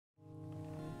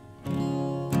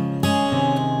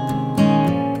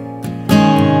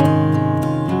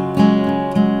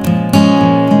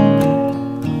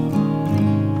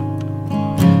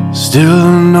Still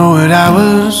don't know what I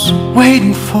was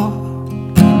waiting for,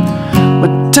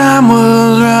 but time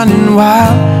was running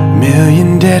wild, a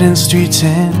million dead-end streets,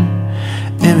 and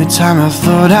every time I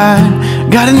thought I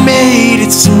got it made,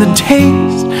 it seemed the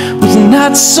taste was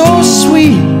not so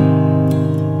sweet.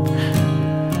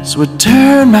 So I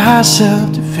turned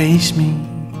myself to face me,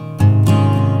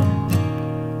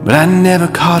 but I never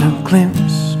caught a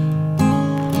glimpse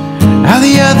how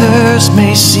the others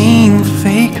may seem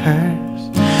fakers,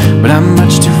 but I'm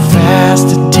much too fast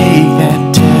to take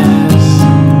that test.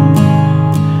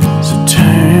 So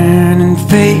turn and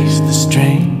face the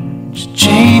strange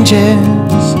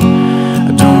changes.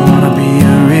 I don't wanna be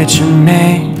a richer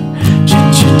man.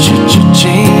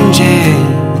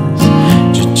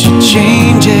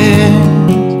 Changes.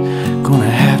 Gonna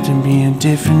have to be a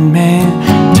different man.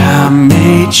 Time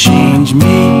may change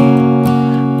me,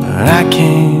 but I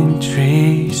can't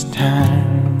trace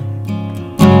time.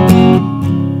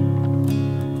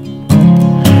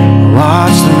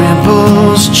 Watch the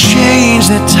ripples change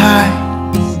their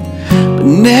tides, but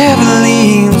never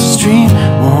leave the stream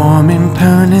warm and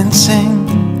permanent sing.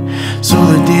 So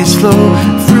the days flow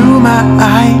through my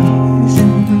eyes,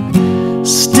 and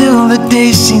still the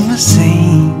days seem the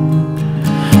same.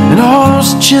 And all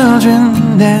those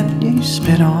children that you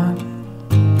spit on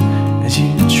as you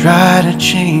try to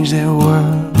change their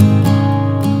world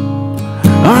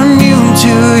are immune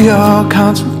to your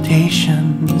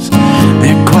consultations.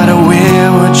 They're quite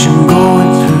aware what you're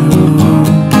going through.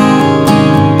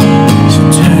 So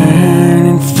turn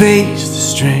and face the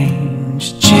strange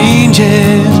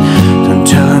changes. Don't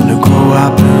tell them to grow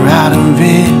up or out of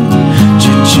it.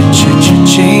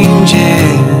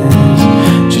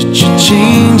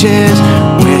 Changes.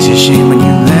 Where's your shame when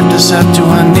you left us up to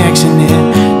our necks in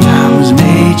it? Times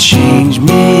may change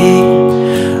me,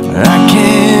 but I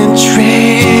can't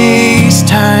trace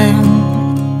time.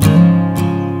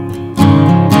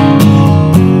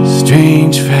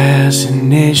 Strange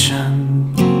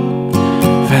fascination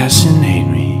fascinate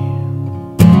me.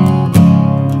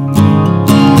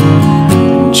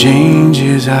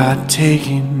 Changes are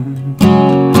taking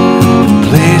the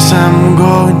place I'm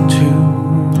going to.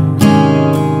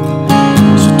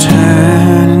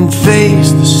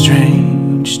 Face the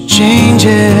strange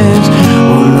changes.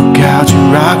 Oh, look out, you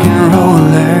rock and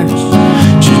rollers.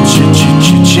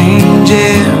 Changes.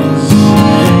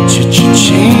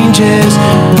 Changes.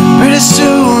 Pretty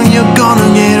soon